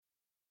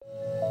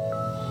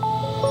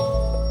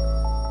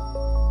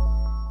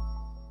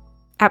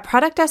At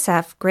Product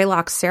SF,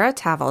 Greylock's Sarah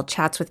Tavel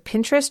chats with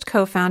Pinterest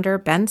co-founder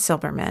Ben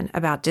Silbermann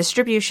about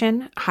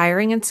distribution,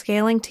 hiring and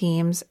scaling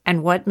teams,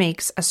 and what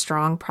makes a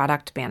strong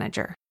product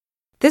manager.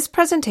 This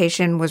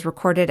presentation was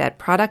recorded at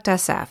Product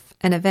SF,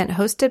 an event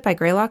hosted by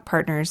Greylock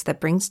Partners that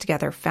brings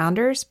together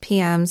founders,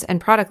 PMs, and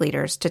product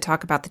leaders to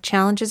talk about the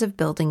challenges of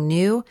building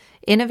new,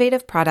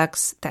 innovative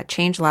products that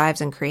change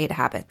lives and create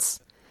habits.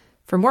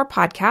 For more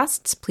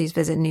podcasts, please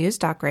visit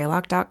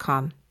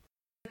news.greylock.com.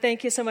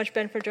 Thank you so much,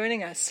 Ben, for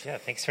joining us. Yeah,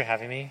 thanks for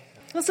having me.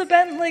 Well, so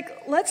Ben,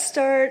 let's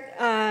start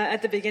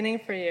at the beginning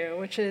for you,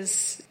 which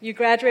is you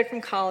graduate from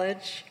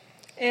college.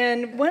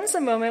 And when's the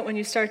moment when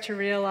you start to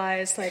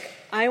realize,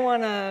 I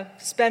want to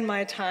spend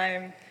my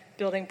time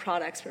building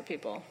products for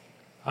people?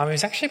 It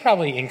was actually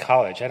probably in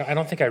college. I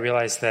don't think I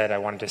realized that I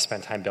wanted to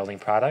spend time building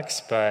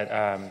products, but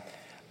I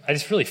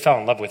just really fell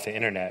in love with the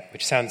internet,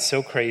 which sounds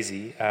so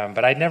crazy.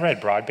 But I'd never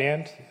had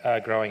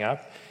broadband growing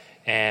up.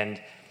 And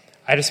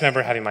I just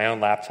remember having my own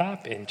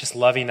laptop and just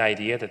loving the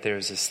idea that there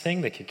was this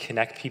thing that could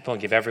connect people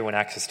and give everyone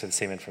access to the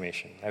same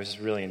information. I was just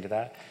really into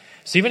that.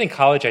 So even in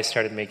college, I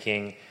started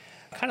making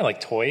kind of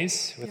like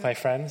toys with my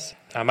friends.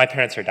 My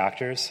parents are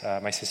doctors.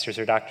 My sisters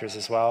are doctors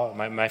as well.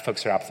 My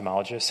folks are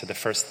ophthalmologists. So the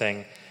first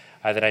thing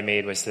that I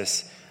made was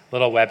this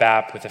little web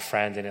app with a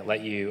friend, and it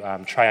let you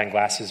try on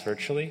glasses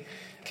virtually.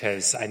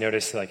 Because I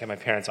noticed at my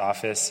parents'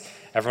 office,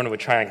 everyone would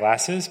try on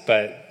glasses,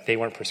 but they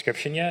weren't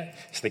prescription yet,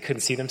 so they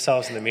couldn't see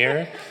themselves in the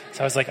mirror. So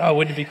I was like, oh,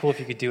 wouldn't it be cool if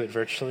you could do it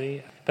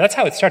virtually? But that's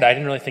how it started. I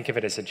didn't really think of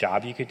it as a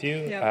job you could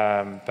do,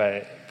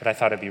 but I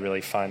thought it'd be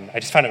really fun.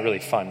 I just found it really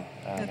fun.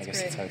 I guess great.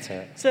 That's how I'd say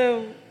it.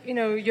 So,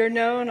 you're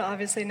known,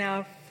 obviously,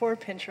 now for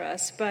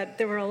Pinterest, but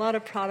there were a lot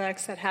of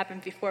products that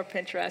happened before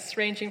Pinterest,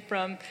 ranging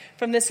from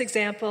this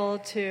example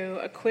to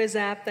a quiz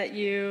app that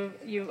you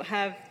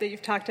have, that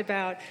you've talked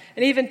about,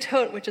 and even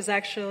Tote, which is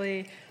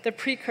actually the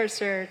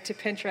precursor to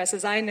Pinterest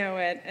as I know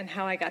it and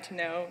how I got to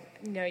know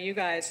you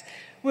guys.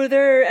 Were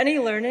there any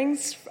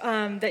learnings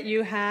that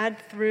you had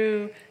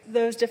through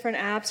those different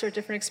apps or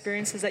different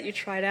experiences that you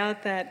tried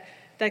out that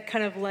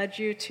kind of led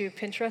you to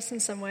Pinterest in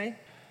some way?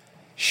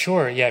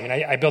 Sure, yeah.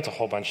 I built a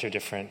whole bunch of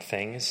different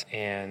things,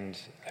 and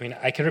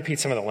I could repeat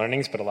some of the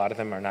learnings, but a lot of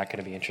them are not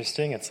going to be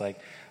interesting. It's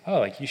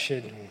you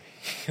should,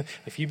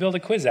 if you build a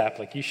quiz app,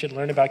 you should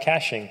learn about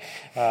caching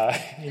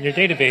in your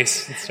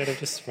database instead of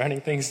just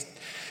running things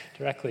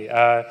directly.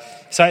 There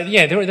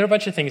were a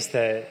bunch of things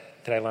that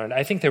I learned.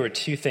 I think there were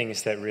two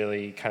things that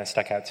really kind of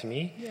stuck out to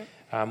me.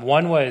 Yep.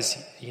 One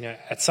was,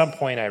 at some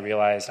point I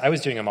realized I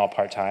was doing them all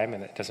part-time,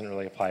 and it doesn't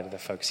really apply to the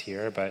folks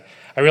here, but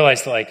I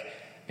realized that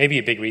maybe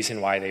a big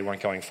reason why they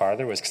weren't going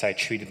farther was because I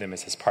treated them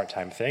as this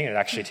part-time thing, and it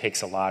actually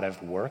takes a lot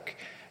of work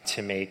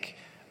to make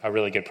a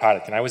really good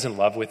product. And I was in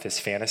love with this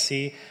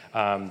fantasy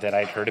that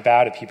I'd heard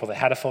about of people that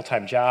had a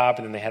full-time job,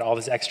 and then they had all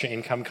this extra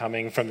income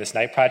coming from this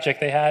night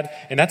project they had.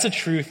 And that's a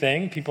true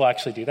thing. People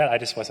actually do that. I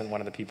just wasn't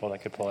one of the people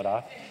that could pull it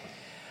off.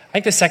 I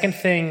think the second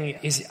thing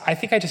is I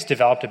just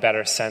developed a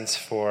better sense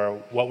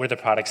for what were the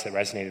products that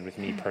resonated with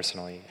me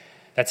personally.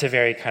 That's a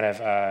very kind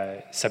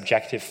of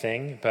subjective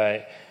thing,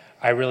 but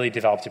I really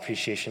developed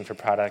appreciation for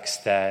products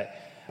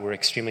that were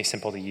extremely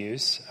simple to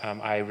use.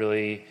 I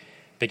really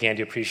began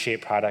to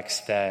appreciate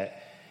products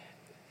that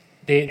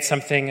they had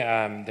something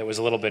that was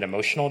a little bit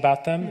emotional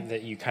about them,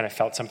 that you kind of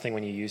felt something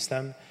when you used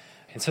them.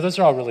 And so those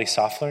are all really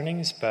soft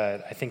learnings,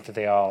 but I think that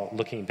they all,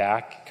 looking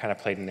back, kind of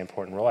played an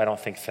important role. I don't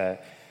think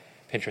that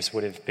Pinterest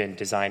would have been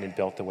designed and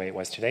built the way it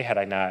was today had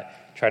I not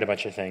tried a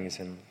bunch of things,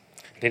 and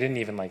they didn't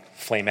even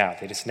flame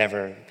out. They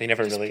never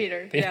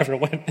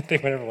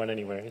went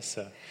anywhere.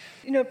 So,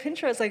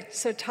 Pinterest,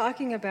 so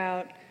talking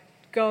about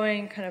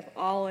going kind of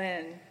all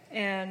in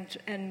and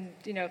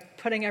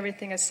putting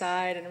everything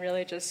aside and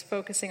really just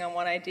focusing on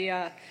one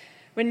idea.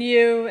 When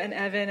you and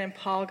Evan and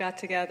Paul got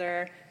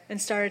together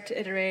and started to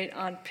iterate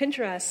on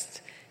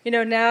Pinterest,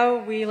 now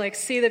we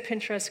see the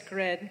Pinterest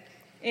grid,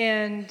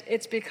 and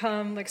it's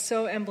become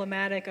so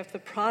emblematic of the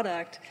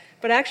product.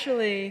 But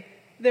actually,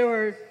 there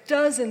were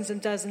dozens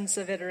and dozens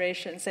of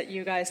iterations that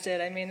you guys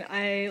did.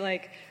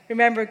 I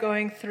remember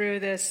going through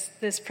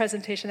this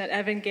presentation that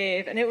Evan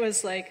gave, and there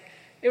was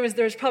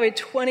probably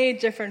 20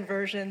 different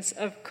versions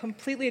of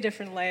completely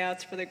different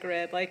layouts for the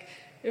grid.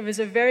 It was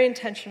a very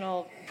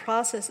intentional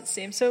process, it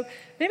seems. So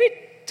maybe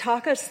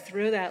talk us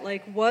through that.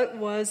 What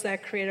was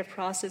that creative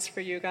process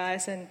for you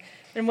guys, and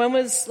when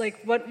was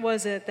what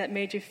was it that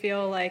made you feel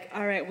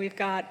all right, we've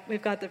got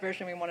the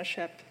version we want to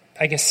ship?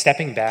 I guess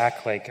stepping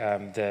back,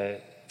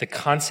 the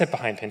concept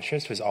behind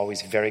Pinterest was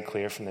always very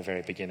clear from the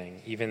very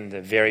beginning. Even the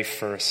very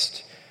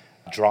first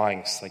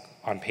drawings,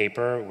 on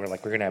paper, we're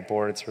going to have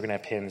boards, we're going to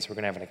have pins, we're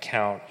going to have an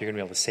account, you're going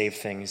to be able to save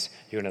things,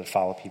 you're going to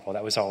follow people.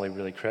 That was all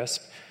really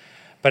crisp.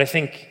 But I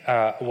think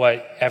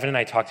what Evan and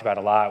I talked about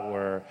a lot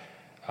were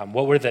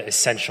what were the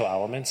essential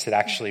elements that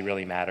actually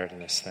really mattered in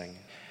this thing.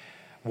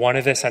 One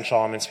of the essential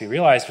elements we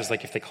realized was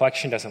if the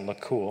collection doesn't look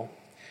cool,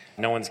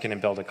 no one's going to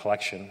build a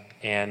collection.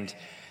 And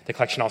the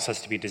collection also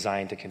has to be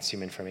designed to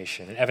consume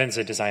information. And Evan's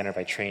a designer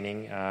by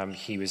training.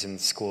 He was in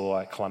school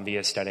at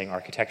Columbia studying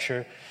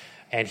architecture.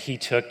 And he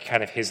took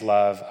kind of his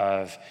love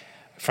of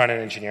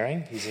front-end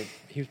engineering.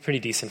 He was pretty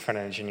decent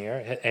front-end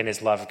engineer, and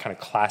his love of kind of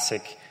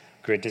classic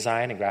grid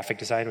design and graphic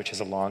design, which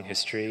has a long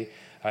history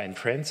in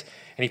print.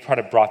 And he part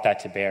of brought that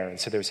to bear. And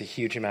so there was a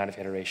huge amount of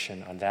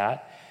iteration on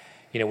that.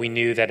 We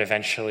knew that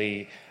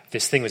eventually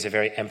this thing was a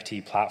very empty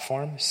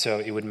platform, so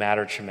it would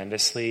matter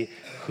tremendously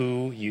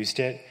who used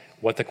it,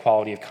 what the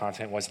quality of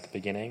content was at the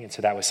beginning. And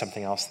so that was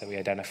something else that we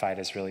identified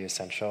as really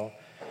essential.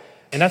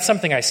 And that's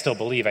something I still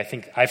believe. I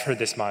think I've heard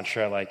this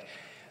mantra like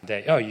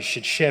that, you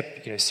should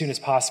ship as soon as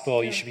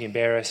possible. You should be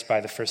embarrassed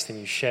by the first thing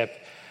you ship.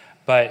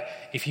 But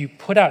if you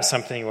put out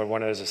something where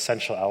one of those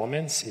essential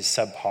elements is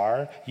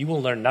subpar, you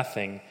will learn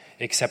nothing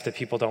except that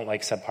people don't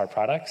like subpar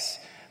products.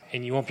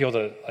 And you won't be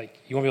able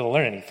to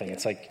learn anything.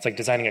 It's like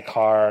designing a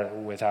car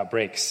without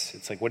brakes.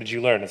 It's like, what did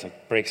you learn? It's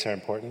like brakes are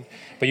important,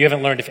 but you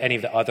haven't learned if any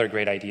of the other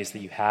great ideas that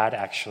you had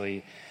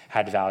actually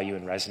had value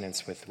and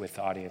resonance with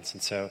the audience.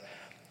 And so,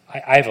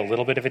 I have a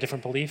little bit of a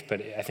different belief,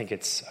 but I think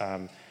it's.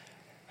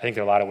 I think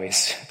there are a lot of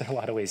ways. There are a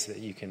lot of ways that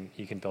you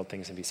can build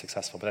things and be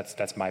successful. But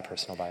that's my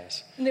personal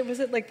bias. And was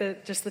it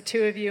like just the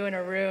two of you in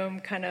a room,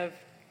 kind of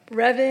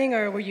revving,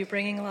 or were you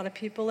bringing a lot of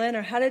people in,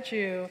 or how did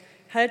you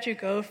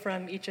go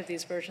from each of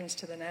these versions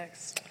to the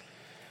next?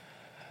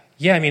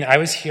 Yeah, I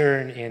was here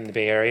in the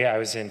Bay Area. I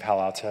was in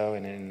Palo Alto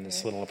and in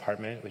this little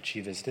apartment, which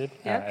you visited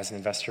as an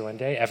investor one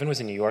day. Evan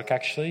was in New York,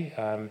 actually.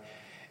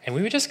 And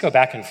we would just go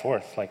back and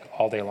forth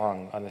all day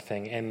long on the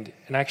thing. And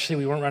actually,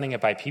 we weren't running it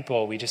by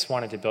people. We just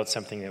wanted to build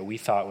something that we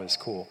thought was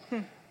cool.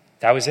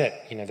 That was it.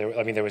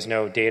 There was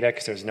no data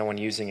because there was no one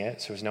using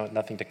it. So there was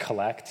nothing to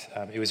collect.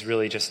 It was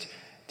really just,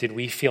 did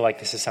we feel like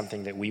this is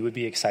something that we would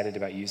be excited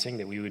about using,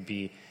 that we would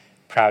be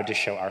proud to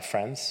show our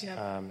friends? Yep.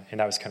 And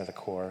that was kind of the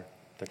core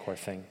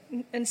thing.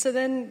 And so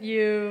then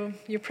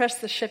you press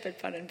the ship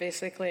it button,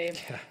 basically.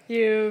 Yeah.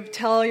 You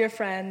tell your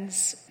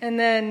friends, and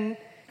then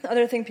the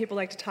other thing people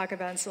like to talk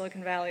about in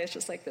Silicon Valley is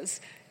just like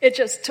this, it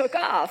just took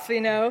off,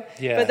 Yeah.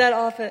 But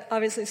that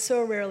obviously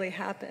so rarely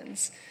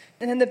happens.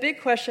 And then the big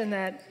question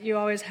that you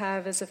always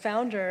have as a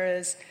founder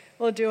is,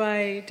 well, do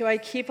I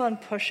keep on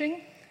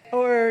pushing,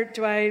 or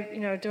do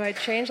I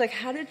change?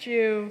 How did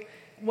you,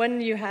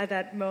 when you had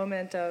that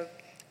moment of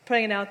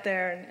putting it out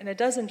there and it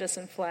doesn't just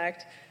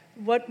inflect,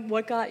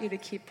 what got you to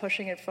keep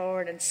pushing it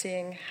forward and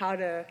seeing how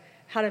to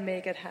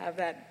make it have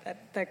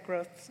that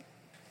growth?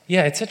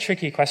 Yeah, it's a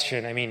tricky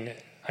question.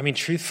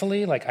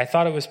 Truthfully, I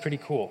thought it was pretty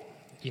cool.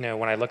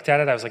 When I looked at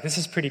it, I was like, this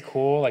is pretty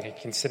cool. I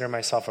consider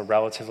myself a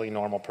relatively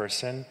normal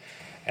person.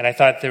 And I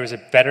thought there was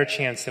a better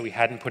chance that we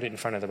hadn't put it in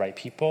front of the right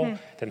people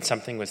than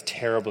something was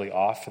terribly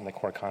off in the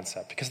core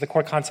concept. Because the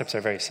core concepts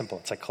are very simple.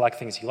 It's like collect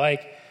things you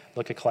like,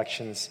 look at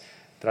collections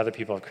that other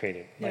people have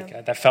created.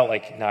 Yeah. That felt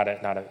like not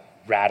a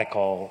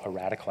radical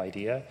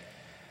idea.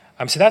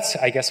 So that's,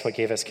 I guess, what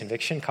gave us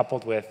conviction,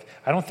 coupled with,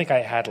 I don't think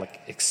I had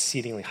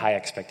exceedingly high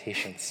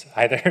expectations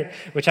either,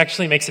 which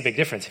actually makes a big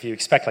difference. If you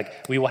expect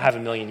we will have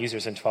 1 million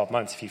users in 12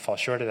 months, if you fall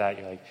short of that,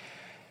 you're like,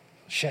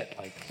 shit,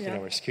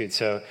 we're screwed.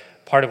 So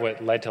part of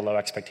what led to low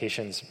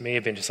expectations may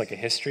have been just a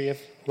history of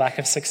lack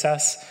of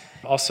success.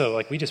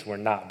 Also, we just were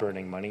not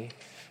burning money,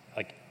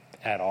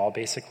 at all,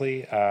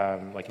 basically.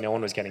 No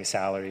one was getting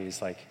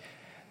salaries.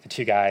 The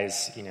two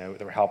guys,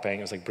 that were helping,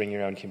 it was bring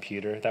your own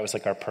computer. That was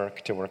our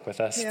perk to work with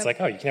us. Yep. It's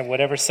you can have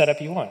whatever setup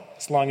you want,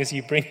 as long as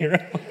you bring your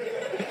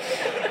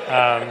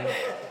own.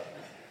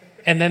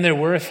 And then there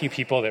were a few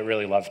people that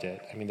really loved it.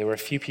 There were a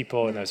few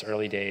people in those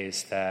early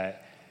days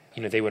that,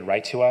 they would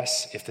write to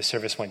us. If the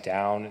service went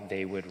down,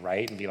 they would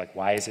write and be like,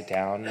 why is it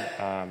down?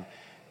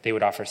 They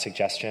would offer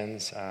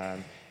suggestions.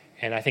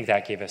 And I think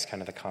that gave us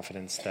kind of the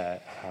confidence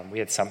that we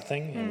had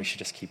something and we should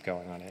just keep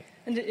going on it.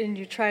 And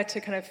you tried to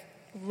kind of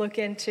look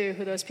into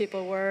who those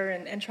people were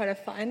and try to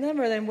find them,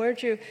 or then what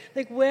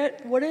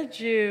did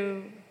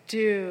you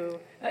do,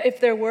 if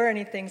there were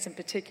any things in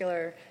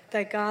particular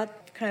that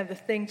got kind of the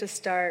thing to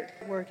start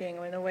working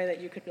in a way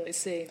that you could really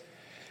see?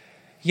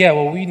 Yeah,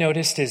 what we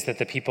noticed is that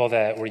the people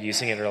that were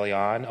using it early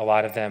on, a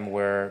lot of them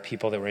were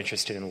people that were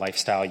interested in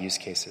lifestyle use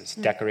cases.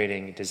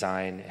 Decorating,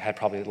 design, had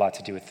probably a lot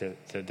to do with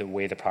the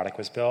way the product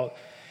was built.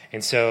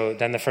 And so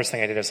then the first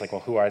thing I did was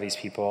who are these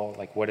people?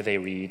 What do they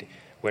read?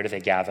 Where do they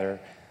gather?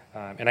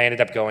 And I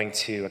ended up going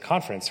to a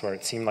conference where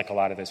it seemed like a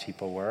lot of those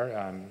people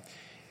were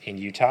in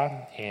Utah,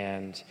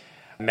 and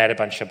met a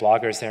bunch of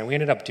bloggers there. And we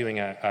ended up doing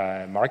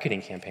a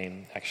marketing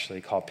campaign,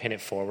 actually, called Pin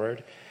It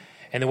Forward.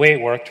 And the way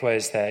it worked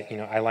was that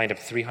I lined up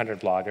 300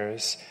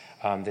 bloggers.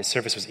 The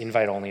service was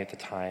invite-only at the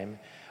time.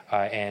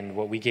 And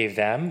what we gave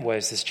them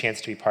was this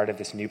chance to be part of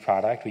this new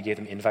product. We gave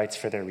them invites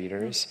for their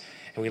readers.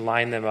 And we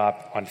lined them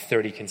up on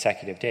 30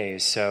 consecutive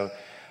days. So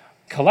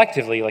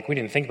collectively, we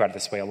didn't think about it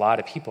this way, a lot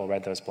of people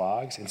read those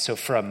blogs. And so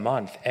for a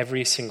month,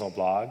 every single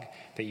blog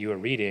that you were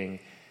reading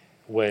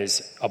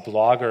was a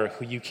blogger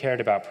who you cared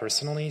about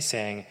personally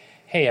saying,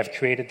 hey, I've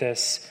created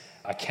this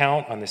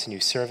account on this new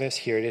service,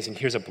 here it is, and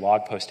here's a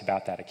blog post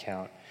about that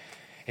account.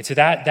 And so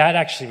that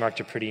actually marked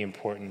a pretty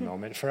important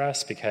moment for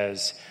us,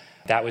 because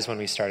that was when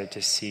we started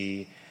to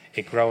see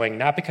it growing,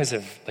 not because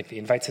of the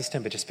invite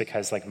system, but just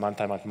because month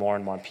on month more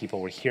and more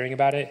people were hearing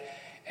about it.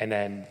 and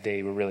then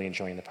they were really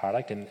enjoying the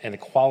product, and the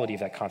quality of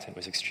that content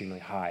was extremely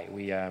high.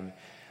 We,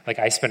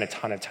 I spent a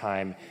ton of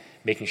time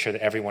making sure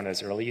that every one of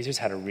those early users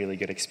had a really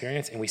good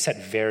experience, and we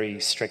set very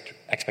strict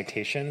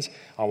expectations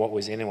on what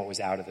was in and what was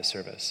out of the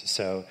service.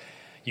 So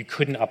you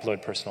couldn't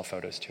upload personal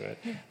photos to it.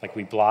 Like,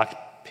 we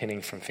blocked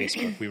pinning from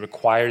Facebook. We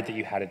required that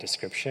you had a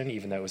description,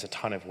 even though it was a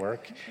ton of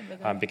work,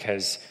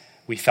 because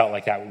we felt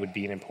like that would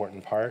be an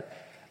important part.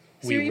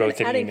 So we you're wrote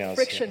even adding emails,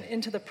 friction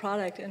into the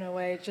product in a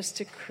way, just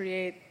to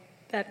create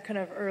that kind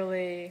of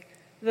early,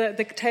 the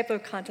type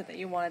of content that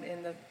you want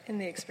in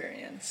the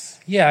experience.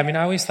 Yeah, I mean,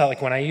 I always thought,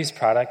 like, when I use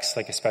products,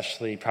 like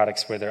especially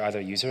products where there are other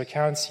user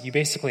accounts, you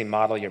basically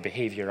model your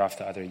behavior off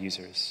the other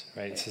users,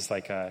 right? It's just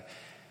like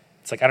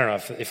it's like, I don't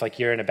know, if like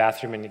you're in a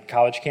bathroom in a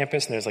college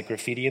campus and there's like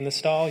graffiti in the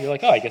stall, you're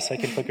like, oh, I guess I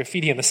can put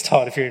graffiti in the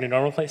stall. And if you're in a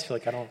normal place, you're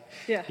like,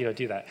 you don't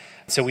do that.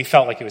 So we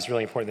felt like it was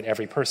really important that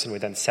every person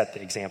would then set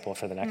the example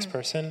for the next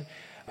person.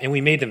 And we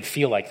made them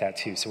feel like that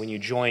too. So when you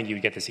joined, you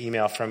would get this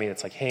email from me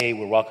that's like, hey,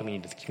 we're welcoming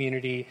you to the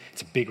community.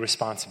 It's a big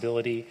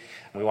responsibility.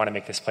 We want to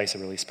make this place a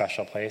really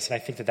special place. And I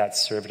think that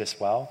served us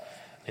well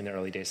in the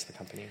early days of the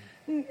company.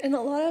 And a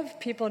lot of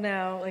people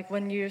now, like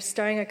when you're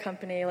starting a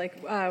company,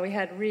 like we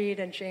had Reed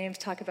and James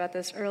talk about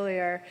this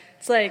earlier,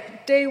 it's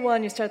like day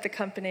one you start the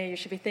company, you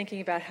should be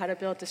thinking about how to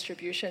build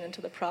distribution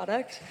into the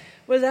product.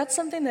 Was that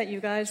something that you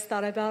guys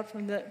thought about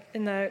from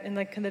in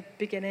the kind of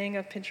beginning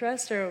of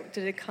Pinterest, or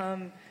did it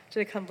come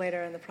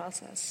later in the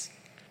process?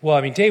 Well,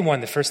 I mean, day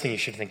one, the first thing you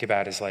should think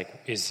about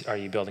is are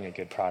you building a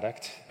good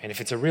product? And if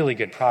it's a really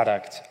good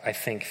product, I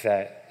think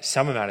that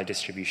some amount of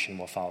distribution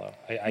will follow.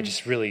 I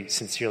just really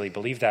sincerely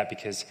believe that,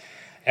 because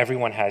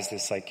everyone has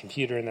this like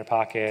computer in their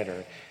pocket,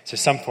 or so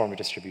some form of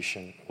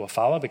distribution will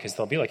follow, because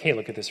they'll be like, hey,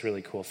 look at this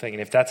really cool thing.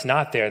 And if that's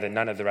not there, then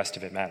none of the rest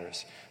of it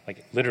matters.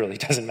 Like, literally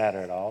doesn't matter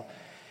at all.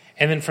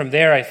 And then from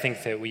there, I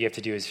think that what you have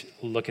to do is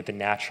look at the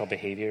natural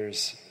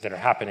behaviors that are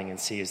happening and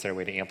see, is there a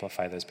way to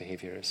amplify those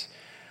behaviors?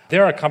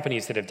 There are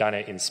companies that have done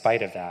it in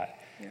spite of that.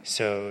 Yeah.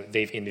 So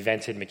they've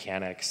invented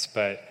mechanics,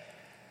 but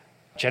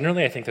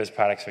generally I think those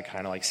products are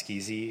kind of like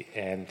skeezy,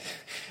 and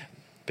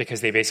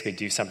because they basically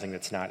do something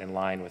that's not in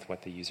line with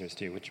what the users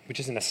do, which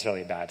isn't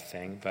necessarily a bad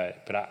thing,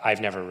 but I've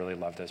never really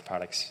loved those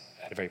products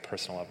at a very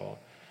personal level.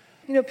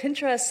 You know,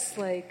 Pinterest,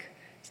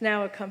 it's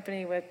now a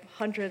company with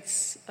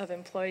hundreds of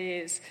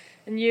employees,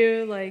 and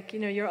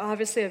you're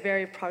obviously a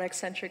very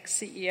product-centric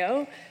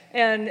CEO,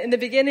 and in the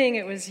beginning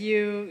it was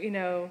you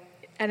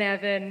and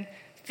Evan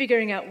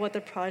figuring out what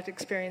the product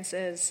experience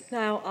is.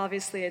 Now,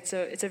 obviously, it's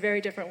a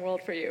very different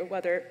world for you,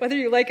 whether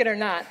you like it or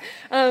not.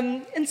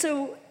 And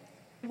so,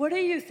 what do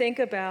you think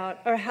about,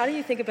 or how do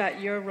you think about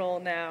your role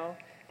now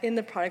in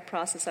the product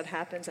process that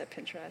happens at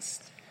Pinterest?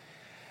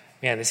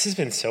 Man, this has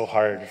been so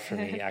hard for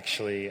me,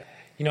 actually.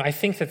 I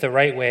think that the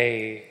right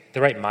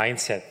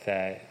mindset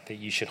that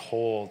you should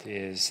hold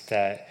is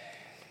that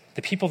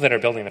the people that are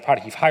building the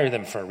product, you've hired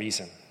them for a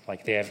reason.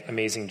 Like, they have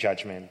amazing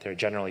judgment. They're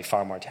generally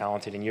far more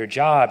talented. And your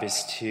job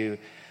is to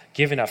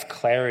give enough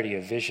clarity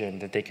of vision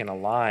that they can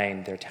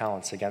align their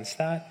talents against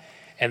that,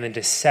 and then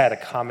to set a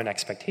common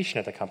expectation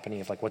at the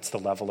company of, like, what's the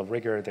level of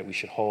rigor that we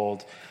should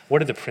hold?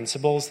 What are the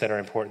principles that are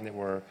important that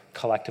we're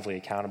collectively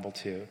accountable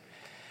to?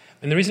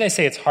 And the reason I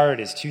say it's hard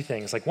is two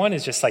things. Like, one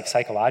is just, like,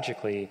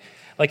 psychologically.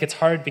 Like, it's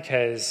hard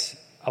because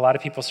a lot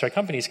of people start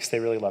companies because they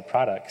really love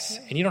products.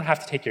 And you don't have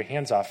to take your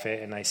hands off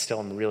it, and I still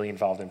am really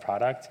involved in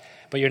product.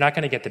 But you're not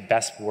going to get the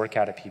best work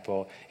out of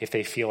people if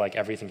they feel like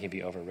everything can be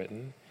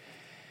overwritten.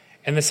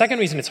 And the second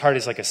reason it's hard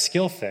is like a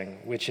skill thing,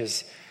 which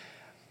is,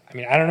 I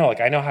mean, I don't know,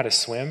 like, I know how to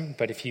swim,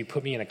 but if you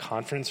put me in a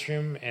conference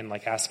room and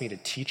like ask me to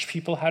teach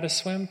people how to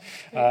swim,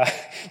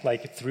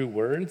 like through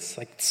words,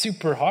 like, it's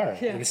super hard.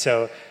 Yeah. And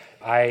so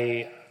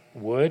I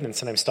would, and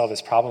sometimes still have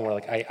this problem where,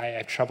 like, I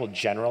have trouble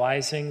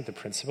generalizing the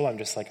principle. I'm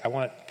just like, I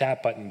want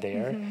that button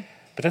there. Mm-hmm.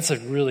 But that's a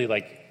really,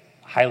 like,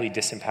 highly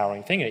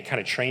disempowering thing, and it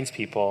kind of trains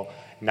people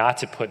not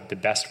to put the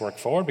best work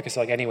forward, because,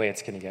 like, anyway,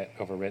 it's going to get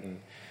overwritten.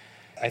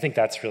 I think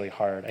that's really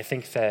hard. I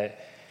think that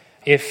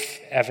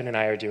if Evan and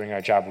I are doing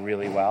our job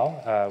really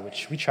well,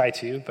 which we try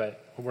to,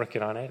 but we're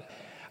working on it,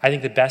 I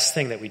think the best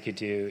thing that we could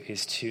do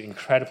is to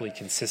incredibly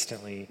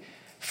consistently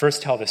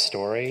first tell the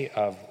story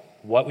of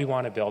what we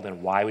want to build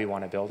and why we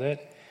want to build it,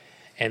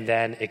 and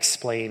then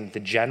explain the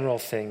general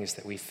things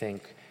that we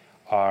think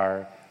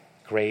are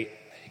great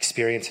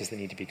experiences that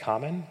need to be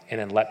common, and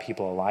then let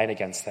people align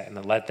against that, and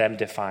then let them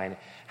define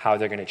how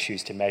they're going to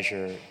choose to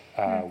measure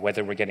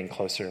whether we're getting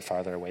closer or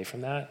farther away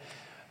from that.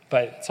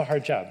 But it's a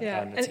hard job.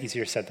 Yeah. It's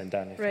easier said than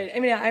done, I think. Right. I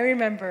mean, I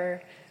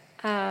remember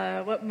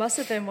what must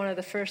have been one of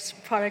the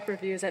first product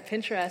reviews at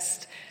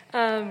Pinterest,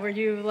 where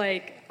you,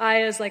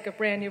 I as a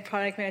brand new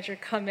product manager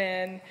come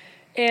in,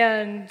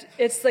 and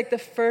it's like the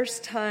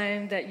first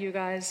time that you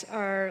guys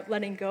are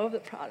letting go of the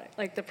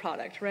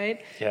product,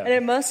 right? Yeah. And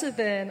it must have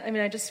been, I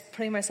mean, I'm just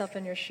putting myself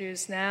in your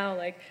shoes now,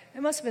 it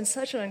must have been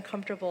such an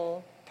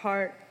uncomfortable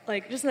part,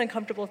 just an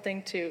uncomfortable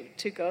thing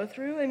to go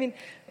through. I mean,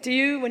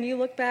 when you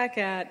look back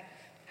at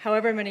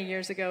however many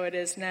years ago it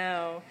is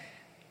now,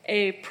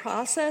 a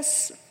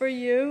process for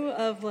you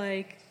of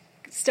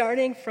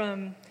starting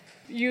from,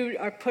 you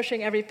are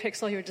pushing every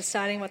pixel, you're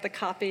deciding what the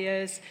copy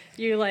is,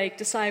 you like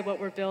decide what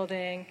we're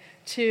building,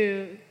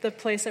 to the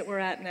place that we're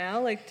at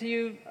now? Like,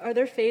 are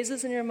there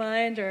phases in your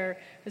mind, or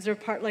is there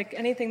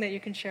anything that you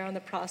can share on the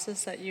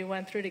process that you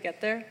went through to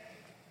get there?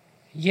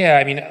 Yeah,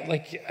 I mean,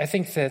 I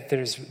think that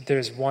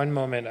there's one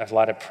moment a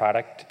lot of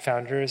product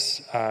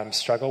founders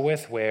struggle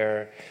with,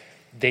 where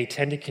they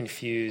tend to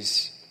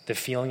confuse the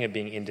feeling of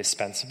being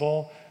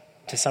indispensable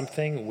to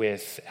something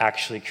with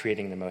actually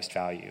creating the most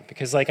value.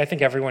 Because I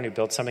think everyone who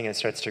builds something and it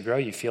starts to grow,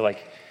 you feel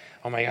like,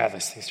 oh my God,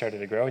 this thing started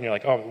to grow. And you're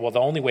like, oh, well, the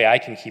only way I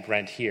can keep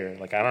rent here,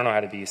 I don't know how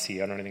to be a CEO, I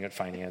don't know anything about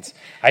finance.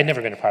 I'd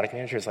never been a product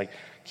manager. It's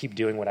keep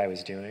doing what I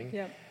was doing.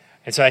 Yeah.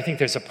 And so I think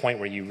there's a point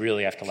where you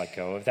really have to let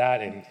go of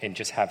that and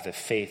just have the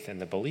faith and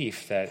the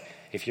belief that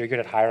if you're good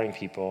at hiring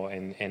people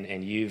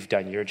and you've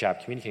done your job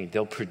communicating,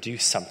 they'll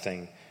produce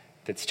something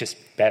that's just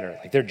better.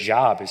 Their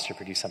job is to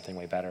produce something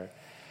way better.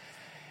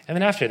 And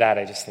then after that,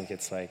 I just think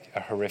it's a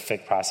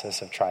horrific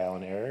process of trial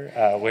and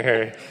error,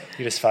 where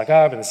you just fuck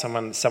up, and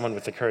someone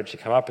with the courage to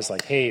come up is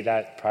like, hey,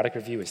 that product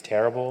review is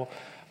terrible.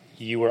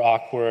 You were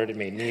awkward. It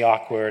made me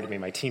awkward. It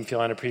made my team feel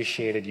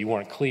unappreciated. You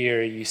weren't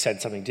clear. You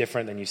said something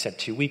different than you said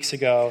 2 weeks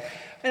ago.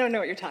 I don't know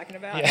what you're talking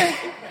about. Yeah.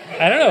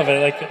 I don't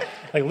know,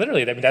 but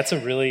literally, I mean, that's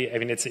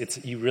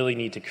it's you really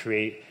need to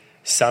create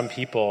some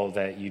people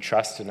that you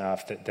trust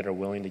enough that are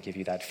willing to give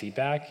you that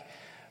feedback.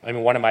 I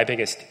mean, one of my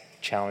biggest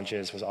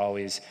challenges was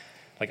always,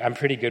 I'm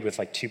pretty good with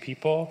 2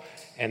 people,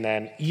 and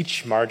then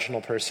each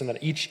incremental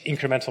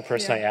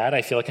person I add,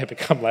 I feel like I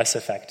become less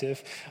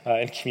effective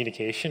in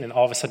communication, and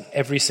all of a sudden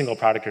every single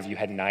product review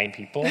had 9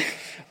 people,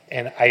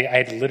 and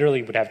I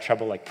literally would have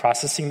trouble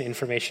processing the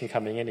information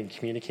coming in and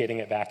communicating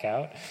it back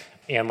out,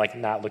 and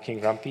not looking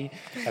grumpy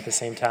at the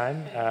same time,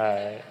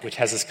 which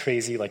has this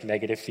crazy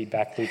negative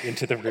feedback loop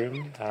into the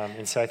room,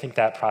 and so I think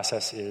that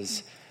process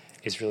is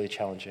really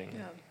challenging.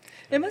 Yeah.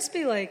 It must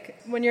be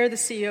when you're the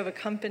CEO of a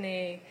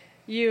company,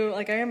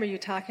 I remember you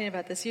talking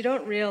about this, you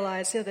don't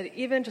realize that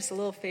even just a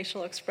little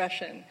facial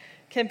expression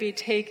can be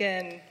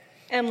taken,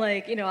 and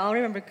I'll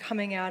remember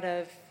coming out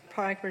of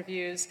product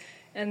reviews,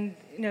 and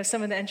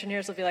some of the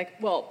engineers will be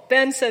like, well,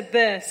 Ben said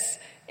this,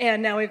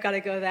 and now we've got to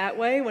go that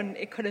way, when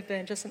it could have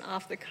been just an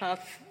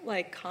off-the-cuff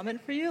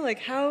comment for you.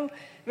 How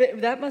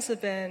that must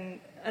have been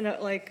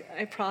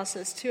a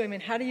process too. I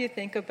mean, how do you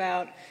think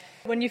about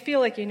when you feel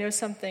like you know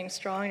something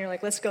strong, and you're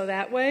like, let's go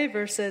that way,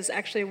 versus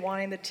actually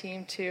wanting the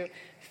team to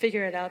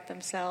figure it out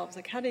themselves?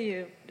 How do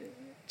you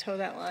toe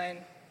that line?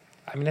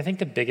 I mean, I think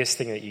the biggest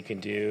thing that you can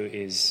do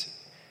is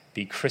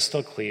be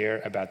crystal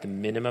clear about the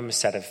minimum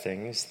set of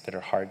things that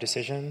are hard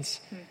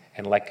decisions,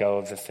 and let go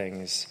of the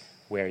things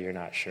where you're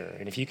not sure.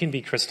 And if you can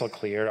be crystal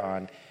clear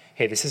on,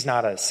 hey, this is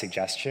not a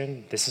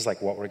suggestion, this is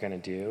what we're going to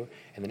do,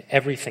 and then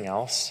everything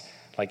else,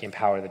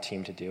 empower the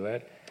team to do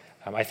it,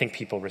 I think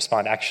people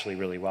respond actually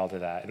really well to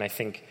that. And I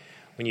think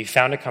when you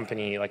found a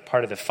company,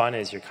 part of the fun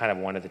is you're kind of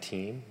one of the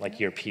team,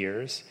 your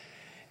peers.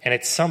 And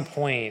at some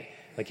point,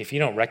 if you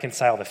don't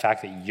reconcile the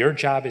fact that your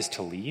job is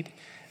to lead,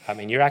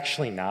 and you're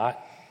actually not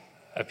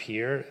a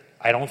peer,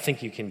 I don't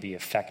think you can be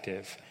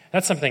effective.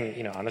 That's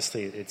something,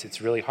 honestly,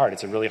 it's really hard.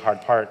 It's a really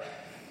hard part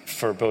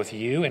for both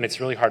you, and it's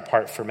a really hard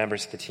part for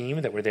members of the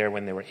team that were there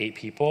when there were 8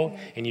 people,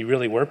 and you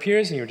really were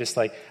peers, and you were just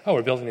oh,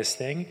 we're building this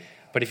thing.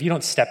 But if you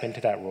don't step into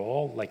that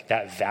role,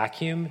 that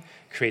vacuum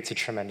creates a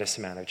tremendous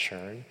amount of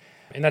churn.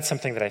 And that's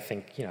something that I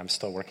think, I'm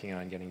still working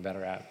on getting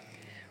better at.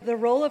 The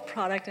role of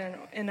product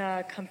in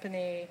a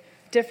company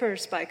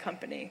differs by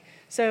company.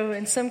 So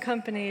in some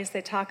companies,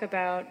 they talk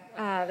about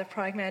the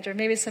product manager.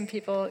 Maybe some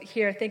people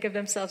here think of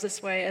themselves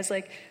this way as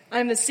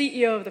I'm the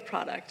CEO of the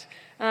product.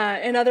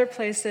 In other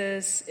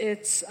places,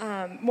 it's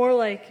more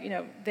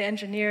the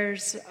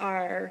engineers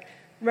are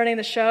running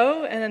the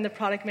show, and then the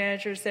product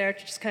manager is there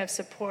to just kind of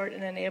support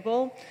and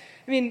enable.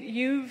 I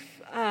mean,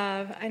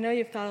 I know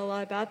you've thought a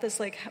lot about this.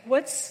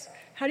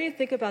 How do you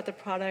think about the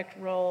product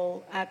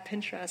role at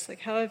Pinterest?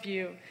 How have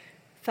you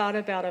thought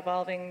about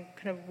evolving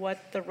kind of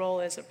what the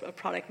role is of a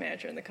product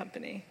manager in the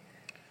company?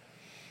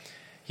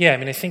 Yeah, I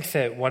mean, I think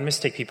that one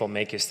mistake people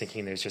make is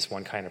thinking there's just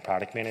one kind of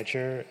product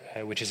manager,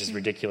 which is as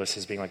ridiculous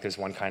as being there's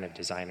one kind of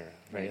designer,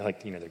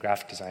 right? The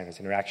graphic designers,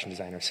 interaction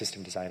designers,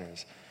 system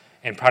designers,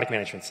 and product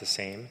management's the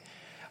same.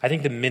 I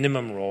think the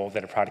minimum role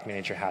that a product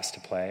manager has to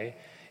play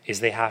is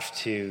they have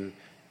to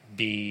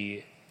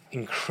be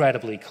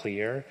incredibly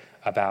clear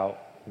about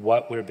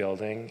what we're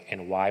building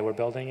and why we're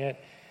building it,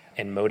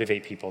 and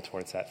motivate people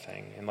towards that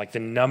thing. And the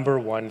number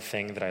one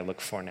thing that I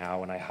look for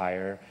now when I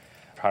hire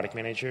product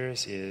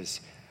managers is,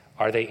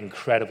 are they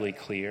incredibly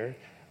clear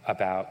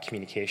about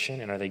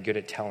communication, and are they good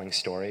at telling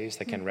stories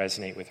that can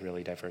resonate with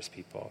really diverse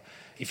people?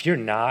 If you're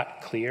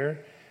not clear,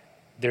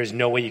 there's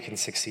no way you can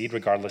succeed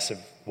regardless of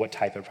what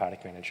type of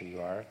product manager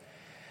you are.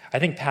 I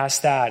think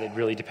past that, it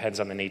really depends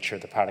on the nature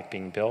of the product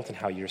being built and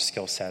how your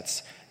skill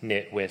sets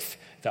knit with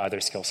the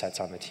other skill sets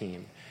on the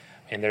team.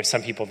 And there's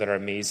some people that are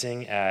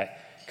amazing at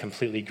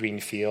completely green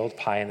field,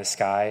 pie in the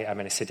sky. I'm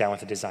going to sit down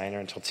with a designer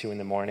until 2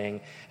 a.m,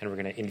 and we're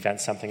going to invent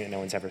something that no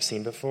one's ever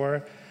seen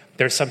before.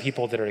 There's some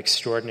people that are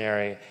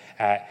extraordinary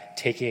at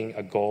taking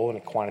a goal and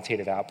a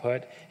quantitative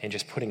output and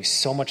just putting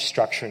so much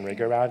structure and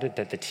rigor around it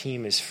that the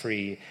team is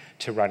free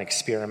to run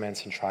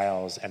experiments and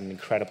trials at an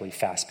incredibly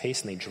fast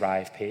pace, and they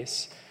drive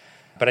pace.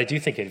 But I do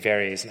think it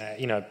varies.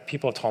 And,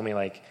 people have told me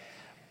like,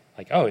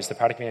 oh, is the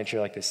product manager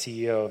like the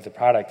CEO of the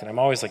product? And I'm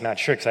always like not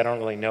sure, because I don't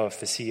really know if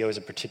the CEO is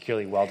a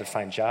particularly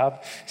well-defined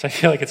job. So I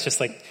feel like it's just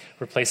like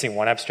replacing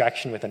one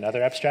abstraction with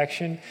another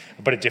abstraction,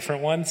 but a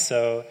different one.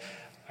 So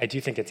I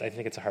think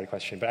it's a hard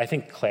question. But I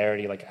think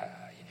clarity, like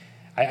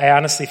I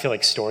honestly feel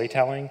like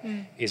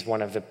storytelling is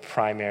one of the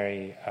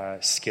primary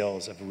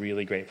skills of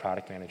really great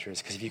product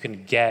managers, because if you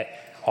can get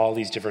all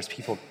these diverse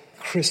people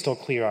crystal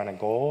clear on a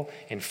goal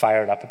and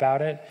fired up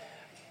about it,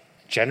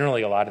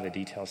 generally a lot of the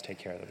details take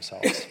care of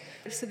themselves.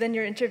 So then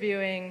you're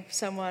interviewing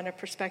someone, a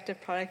prospective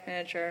product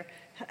manager.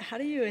 How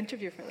do you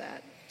interview for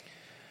that?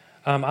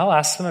 I'll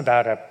ask them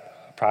about a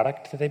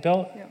product that they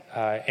built,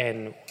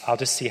 and I'll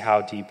just see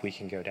how deep we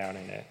can go down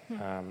in it.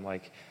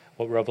 Like,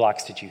 what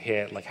roadblocks did you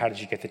hit? Like, how did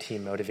you get the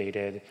team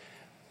motivated?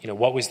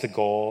 What was the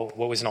goal?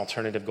 What was an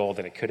alternative goal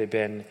that it could have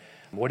been?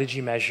 What did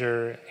you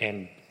measure?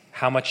 And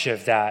how much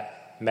of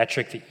that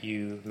metric that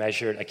you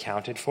measured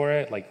accounted for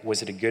it? Like,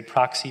 was it a good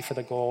proxy for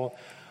the goal?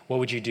 What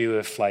would you do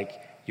if,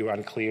 you were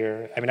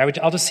unclear? I mean,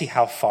 I'll just see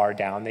how far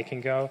down they can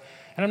go.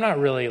 And I'm not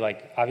really,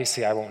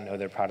 obviously I won't know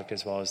their product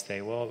as well as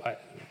they will,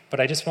 but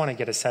I just want to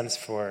get a sense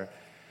for,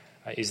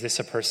 is this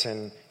a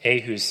person, A,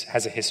 who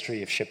has a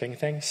history of shipping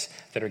things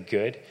that are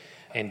good,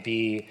 and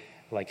B,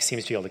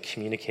 seems to be able to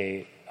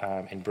communicate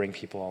and bring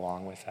people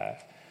along with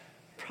that.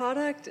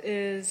 Product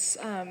is,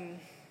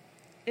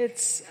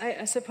 it's,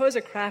 I suppose,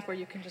 a craft where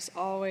you can just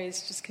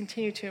always just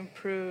continue to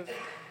improve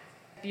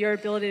your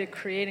ability to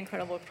create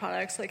incredible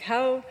products.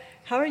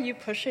 How are you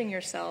pushing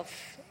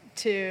yourself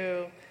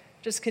to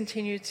just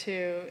continue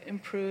to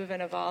improve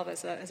and evolve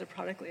as a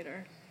product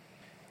leader?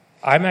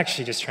 I'm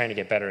actually just trying to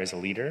get better as a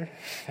leader.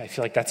 I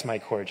feel like that's my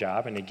core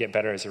job, and to get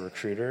better as a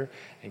recruiter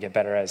and get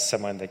better as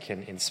someone that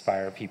can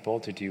inspire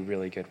people to do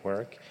really good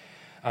work.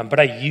 But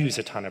I use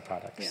a ton of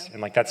products,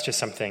 and that's just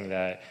something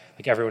that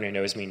everyone who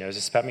knows me knows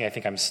this about me. I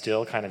think I'm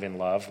still kind of in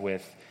love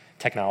with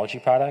technology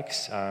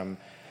products.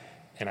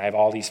 And I have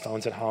all these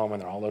phones at home,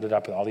 and they're all loaded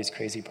up with all these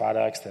crazy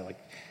products. They're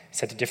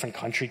set to different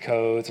country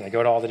codes, and I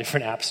go to all the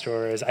different app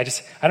stores. I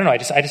don't know. I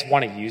just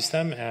want to use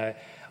them,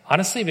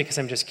 honestly, because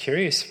I'm just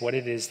curious what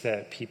it is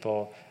that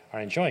people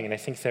are enjoying. And I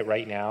think that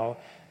right now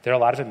there are a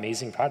lot of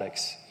amazing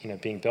products,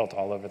 being built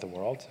all over the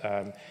world,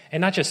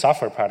 and not just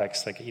software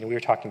products. We were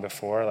talking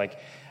before.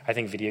 I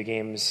think video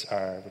games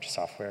which is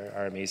software,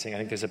 are amazing. I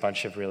think there's a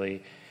bunch of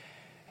really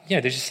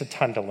there's just a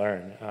ton to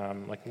learn.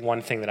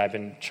 One thing that I've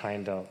been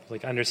trying to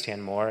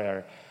understand more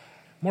are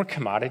more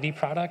commodity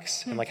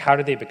products, and how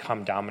do they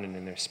become dominant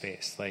in their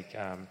space?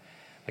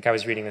 I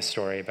was reading this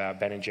story about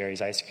Ben and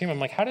Jerry's ice cream. I'm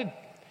like, how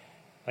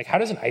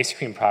does an ice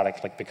cream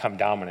product become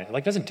dominant?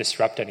 It doesn't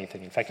disrupt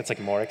anything. In fact, it's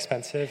more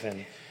expensive,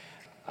 and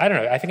I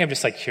don't know. I think I'm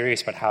just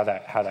curious about how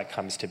that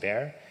comes to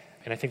bear,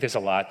 and I think there's a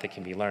lot that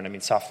can be learned. I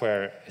mean,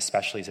 software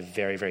especially is a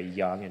very, very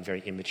young and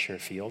very immature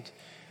field.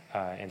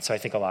 And so I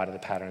think a lot of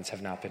the patterns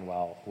have not been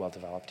well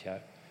developed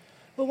yet.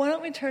 Well, why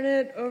don't we turn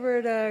it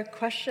over to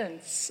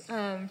questions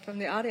from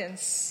the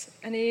audience?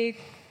 Any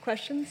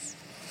questions?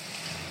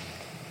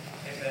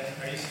 Hey Ben,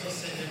 are you still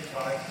sitting in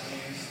product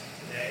reviews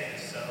today?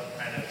 If so,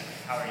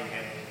 how are you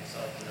handling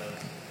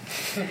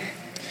yourself in those?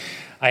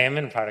 I am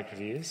in product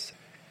reviews.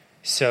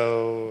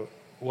 So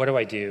what do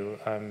I do?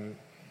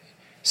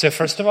 So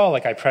first of all,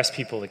 I press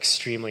people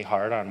extremely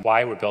hard on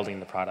why we're building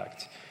the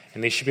product.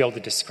 And they should be able to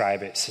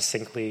describe it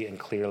succinctly and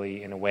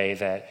clearly in a way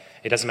that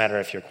it doesn't matter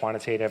if you're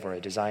quantitative or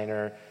a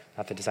designer,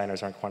 not that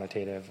designers aren't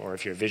quantitative, or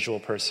if you're a visual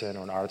person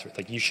or an artist,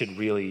 you should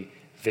really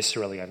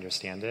viscerally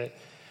understand it.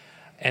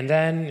 And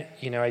then,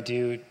 I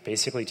do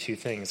basically two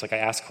things. I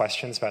ask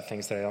questions about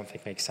things that I don't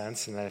think make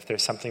sense, and then if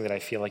there's something that I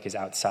feel is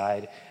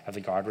outside of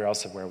the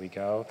guardrails of where we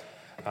go,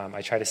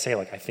 I try to say,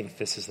 I think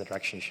this is the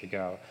direction you should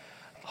go.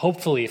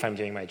 Hopefully, if I'm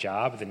doing my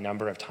job, the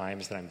number of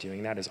times that I'm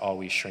doing that is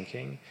always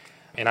shrinking.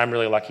 And I'm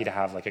really lucky to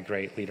have a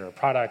great leader of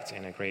product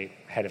and a great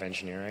head of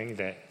engineering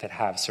that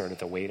have sort of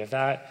the weight of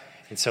that.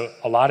 And so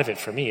a lot of it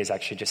for me is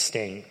actually just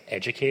staying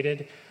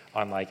educated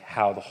on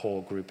how the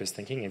whole group is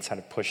thinking and sort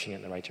of pushing it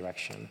in the right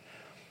direction.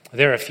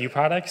 There are a few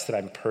products that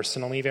I'm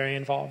personally very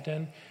involved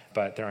in,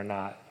 but there are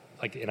not,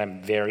 and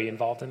I'm very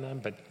involved in them,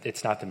 but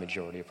it's not the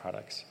majority of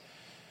products.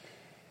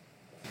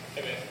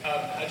 Hey man,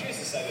 how did you guys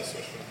decide to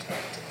switch from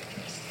Twitter to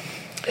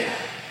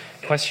Pinterest?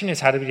 The question is,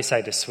 how did we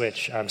decide to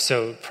switch?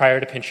 So prior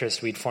to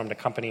Pinterest, we'd formed a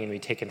company and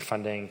we'd taken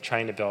funding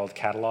trying to build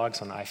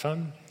catalogs on the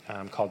iPhone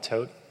called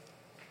Tote.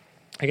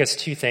 I guess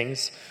two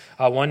things.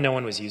 One, no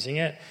one was using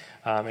it.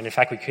 And in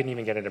fact, we couldn't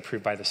even get it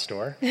approved by the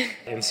store.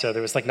 And so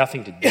there was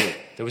nothing to do.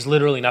 There was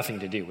literally nothing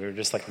to do. We were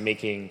just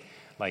making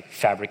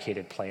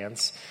fabricated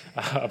plans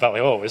about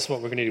this is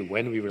what we're going to do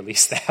when we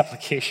release the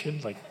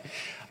application.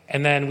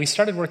 And then we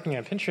started working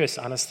on Pinterest,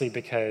 honestly,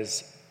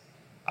 because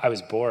I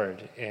was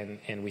bored,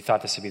 and we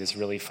thought this would be this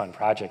really fun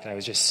project, and I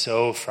was just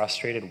so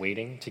frustrated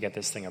waiting to get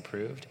this thing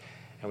approved.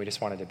 and we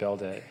just wanted to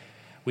build it.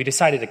 We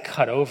decided to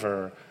cut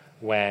over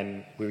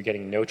when we were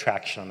getting no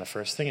traction on the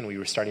first thing, and we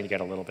were starting to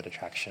get a little bit of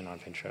traction on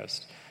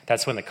Pinterest.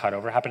 That's when the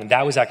cutover happened, and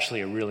that was actually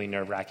a really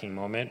nerve-wracking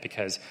moment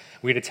because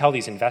we had to tell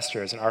these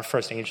investors, and our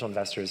first angel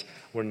investors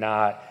were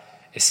not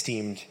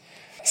esteemed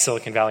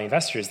Silicon Valley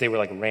investors. They were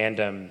like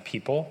random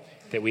people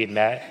that we had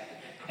met,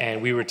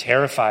 and we were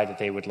terrified that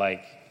they would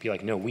be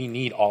like, no, we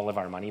need all of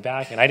our money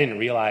back. And I didn't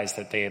realize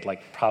that they had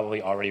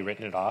probably already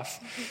written it off.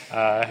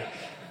 I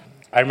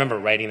remember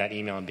writing that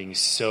email and being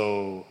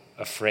so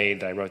afraid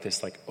that I wrote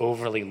this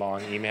overly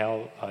long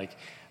email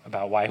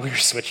about why we were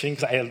switching,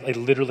 because I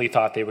literally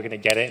thought they were going to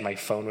get it and my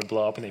phone would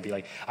blow up and they'd be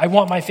like, I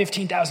want my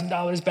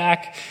 $15,000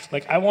 back.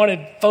 I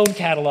wanted phone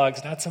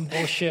catalogs, not some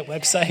bullshit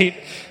website.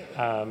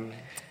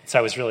 So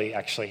I was really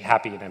actually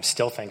happy, and I'm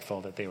still thankful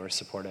that they were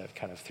supportive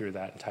kind of through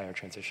that entire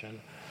transition.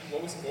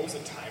 What was the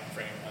time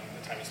frame on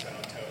the time you spent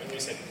on Tavel? When you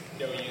said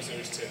no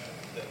users to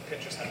the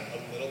Pinterest had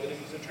a little bit of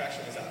user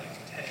traction, was that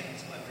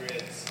tens,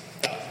 hundreds,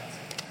 thousands?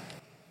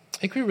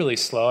 It grew really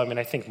slow. I mean,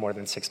 I think more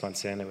than 6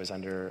 months in, it was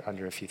under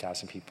a few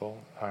thousand people.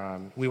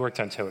 We worked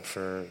on Tote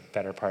for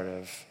better part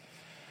of,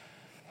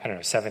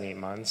 7, 8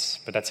 months,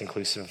 but that's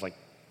inclusive of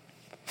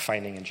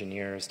finding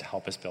engineers to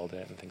help us build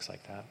it and things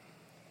like that.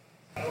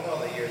 Out of all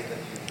the years that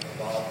you've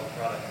evolved the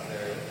product, is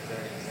there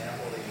an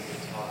example that you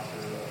could talk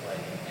through of an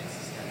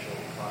existential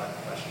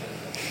product question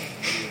that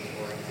you as an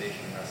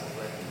organization wrestle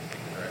with and pick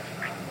the direction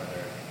on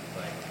whether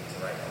it's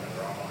the right one or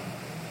the wrong one?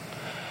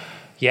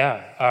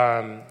 Yeah.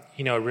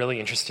 A really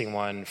interesting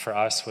one for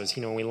us was,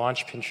 when we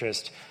launched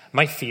Pinterest,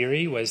 my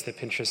theory was that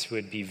Pinterest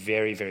would be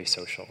very, very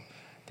social,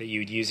 that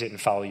you'd use it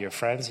and follow your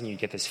friends and you'd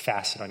get this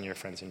facet on your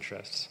friends'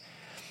 interests.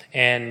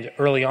 And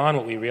early on,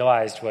 what we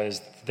realized was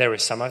there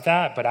was some of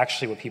that, but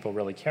actually what people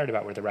really cared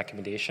about were the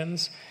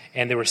recommendations.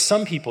 And there were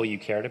some people you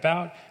cared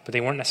about, but they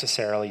weren't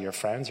necessarily your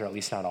friends, or at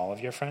least not all of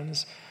your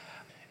friends.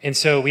 And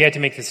so we had to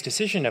make this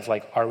decision of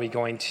are we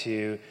going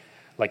to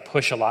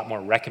push a lot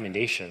more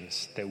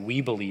recommendations that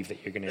we believe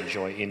that you're going to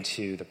enjoy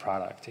into the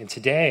product. And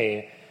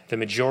today, the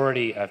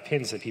majority of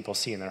pins that people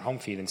see in their home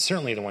feed, and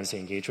certainly the ones they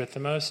engage with the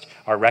most,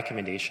 are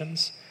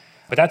recommendations.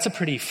 But that's a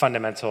pretty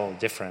fundamental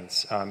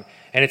difference. And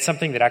it's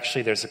something that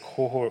actually there's a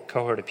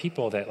cohort of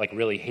people that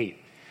really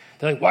hate.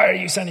 They're like, why are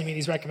you sending me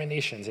these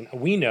recommendations? And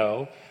we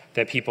know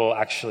that people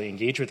actually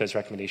engage with those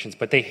recommendations,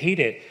 but they hate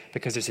it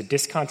because there's a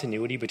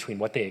discontinuity between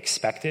what they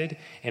expected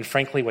and,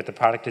 frankly, what the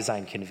product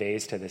design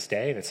conveys to this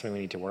day. That's something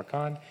we need to work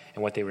on,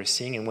 and what they were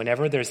seeing. And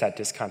whenever there's that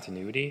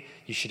discontinuity,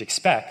 you should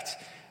expect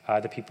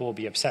that people will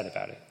be upset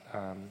about it.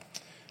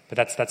 But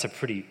that's a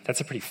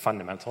pretty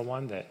fundamental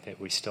one that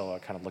we still are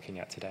kind of looking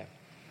at today.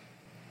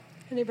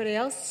 Anybody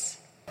else?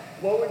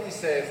 What would you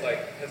say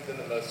has been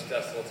the most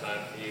stressful time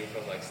for you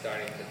from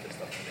starting Pinterest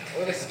up to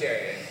now? Or the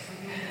scariest?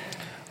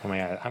 Oh my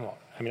God,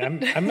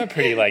 I'm a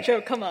pretty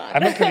Joe, come on.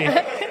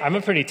 I'm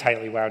a pretty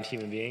tightly wound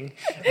human being.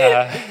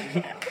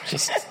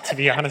 Just to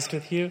be honest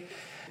with you.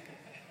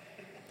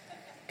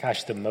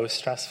 Gosh, the most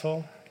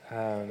stressful.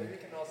 Maybe we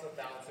can also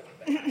balance it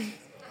with that.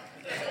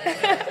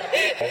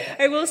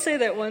 I will say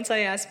that once I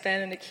asked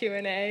Ben in a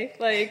Q&A,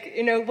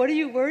 what do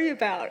you worry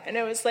about? And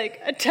it was a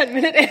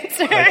 10-minute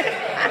answer.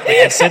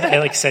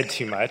 I said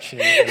too much,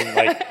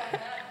 and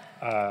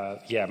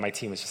my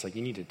team was just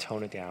you need to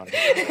tone it down.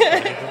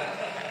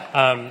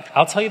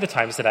 I'll tell you the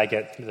times that I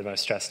get the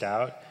most stressed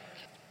out.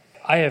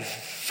 I have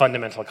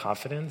fundamental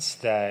confidence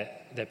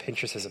that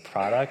Pinterest as a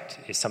product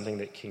is something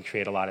that can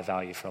create a lot of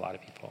value for a lot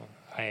of people.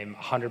 I am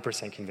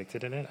 100%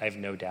 convicted in it. I have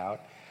no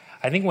doubt.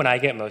 I think when I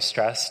get most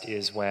stressed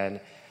is when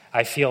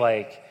I feel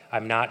like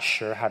I'm not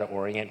sure how to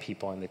orient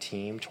people in the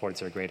team towards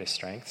their greatest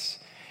strengths.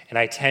 And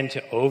I tend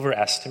to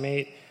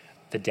overestimate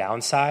the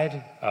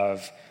downside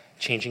of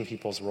changing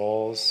people's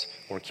roles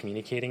or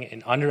communicating,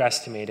 and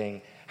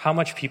underestimating how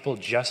much people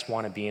just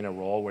want to be in a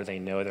role where they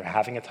know they're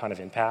having a ton of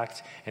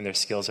impact and their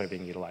skills are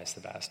being utilized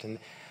the best. And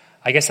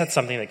I guess that's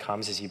something that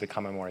comes as you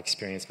become a more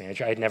experienced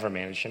manager. I'd never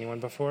managed anyone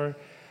before.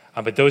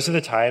 But those are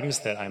the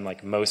times that I'm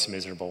most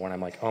miserable, when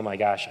I'm oh my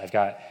gosh, I've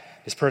got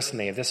this person,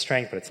 they have this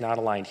strength, but it's not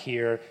aligned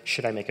here.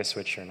 Should I make a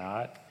switch or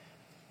not?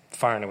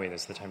 Far and away,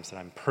 those are the times that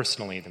I'm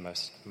personally the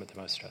most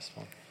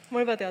stressful.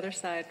 What about the other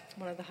side?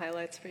 One of the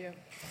highlights for you?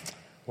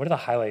 What are the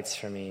highlights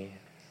for me?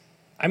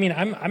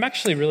 I'm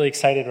actually really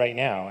excited right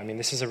now.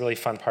 This is a really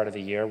fun part of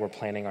the year. We're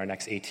planning our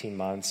next 18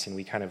 months, and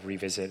we kind of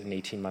revisit an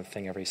 18-month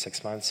thing every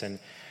 6 months. And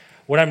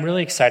what I'm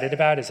really excited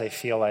about is I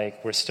feel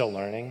like we're still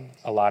learning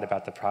a lot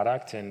about the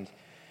product. And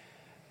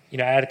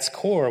at its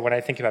core, when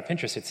I think about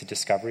Pinterest, it's a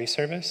discovery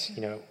service.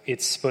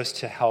 It's supposed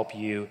to help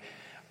you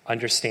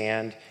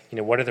understand,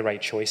 what are the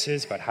right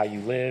choices about how you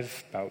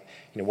live, about,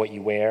 what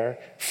you wear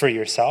for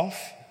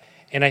yourself.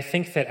 And I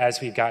think that as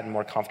we've gotten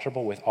more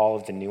comfortable with all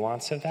of the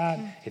nuance of that,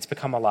 it's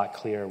become a lot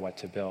clearer what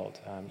to build.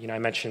 I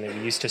mentioned that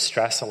we used to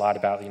stress a lot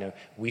about,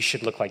 we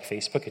should look like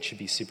Facebook. It should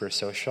be super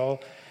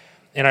social.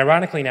 And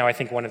ironically now, I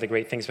think one of the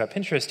great things about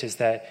Pinterest is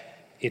that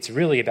it's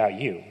really about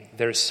you.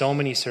 There's so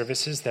many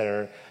services that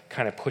are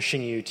kind of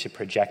pushing you to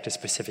project a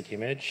specific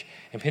image.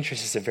 And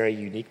Pinterest is a very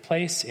unique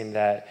place in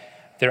that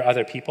there are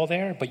other people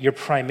there, but you're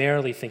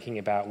primarily thinking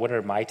about what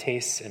are my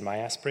tastes and my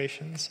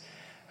aspirations.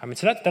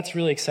 So that's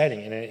really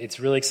exciting, and it's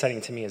really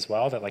exciting to me as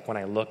well that like when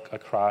I look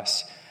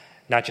across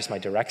not just my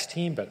directs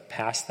team, but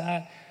past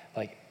that,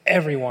 like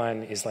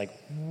everyone is like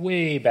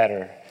way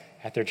better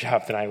at their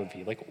job than I would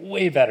be, like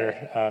way better.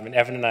 And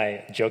Evan and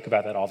I joke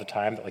about that all the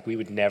time, that like we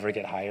would never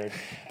get hired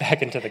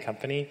back into the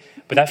company.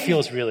 But that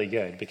feels really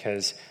good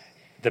because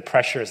the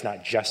pressure is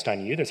not just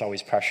on you. There's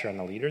always pressure on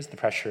the leaders. The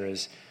pressure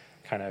is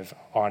kind of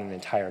on an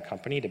entire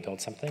company to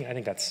build something. I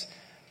think that's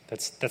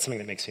something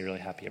that makes me really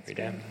happy every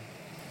day.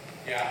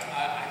 Yeah,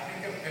 I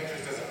think of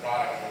Pinterest as a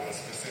product with a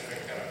specific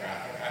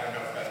demographic. I don't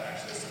know if that's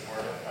actually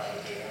supported by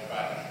the data,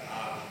 but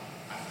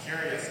I'm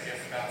curious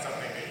if that's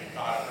something that you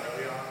thought of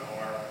early on,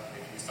 or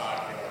if you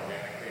saw it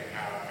organically and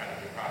how kind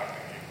of your product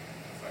thinking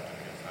reflected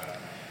against that.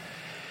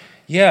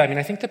 Yeah,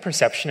 I think the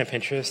perception of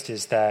Pinterest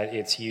is that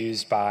it's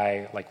used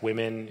by like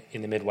women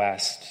in the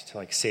Midwest to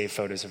like save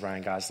photos of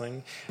Ryan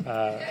Gosling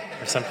or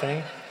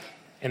something.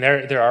 And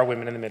there are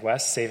women in the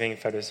Midwest saving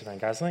photos of Ryan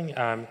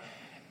Gosling.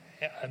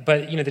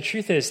 But the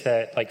truth is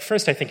that, like,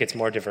 first, I think it's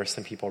more diverse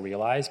than people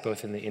realize,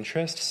 both in the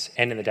interests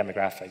and in the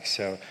demographics.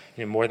 So,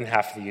 more than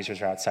half of the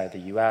users are outside the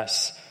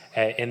U.S.,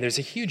 and there's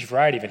a huge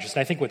variety of interests. And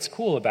I think what's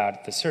cool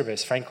about the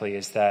service, frankly,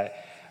 is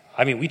that,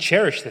 we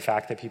cherish the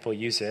fact that people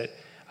use it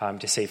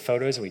to save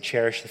photos, and we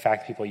cherish the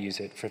fact that people use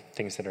it for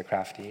things that are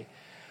crafty.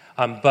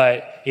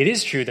 But it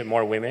is true that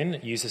more women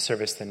use the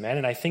service than men,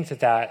 and I think that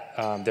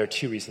there are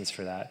two reasons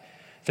for that.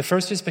 The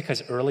first is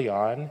because early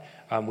on,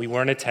 we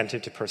weren't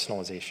attentive to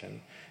personalization.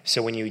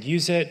 So when you would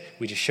use it,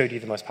 we just showed you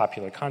the most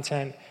popular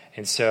content,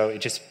 and so it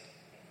just,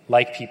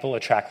 like people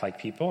attract like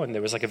people, and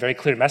there was like a very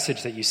clear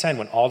message that you send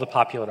when all the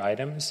popular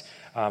items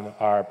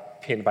are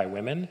pinned by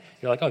women.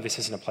 You're like, oh, this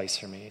isn't a place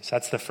for me. So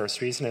that's the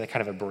first reason, and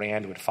kind of a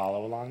brand would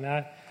follow along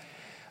that.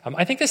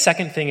 I think the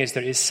second thing is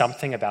there is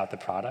something about the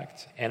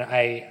product, and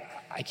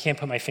I can't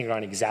put my finger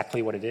on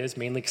exactly what it is,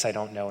 mainly because I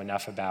don't know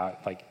enough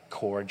about like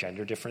core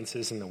gender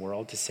differences in the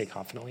world to say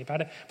confidently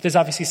about it. But there's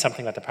obviously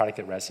something about the product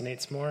that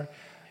resonates more,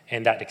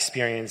 and that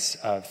experience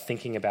of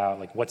thinking about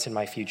like what's in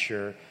my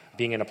future,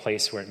 being in a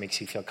place where it makes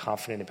you feel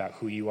confident about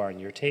who you are and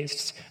your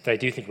tastes, that I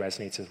do think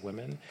resonates with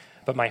women.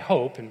 But my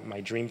hope and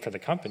my dream for the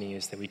company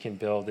is that we can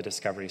build a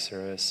discovery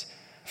service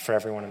for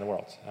everyone in the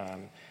world.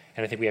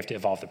 And I think we have to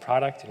evolve the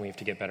product, and we have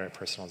to get better at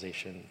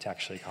personalization to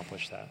actually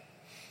accomplish that.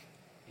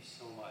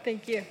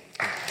 Thank you.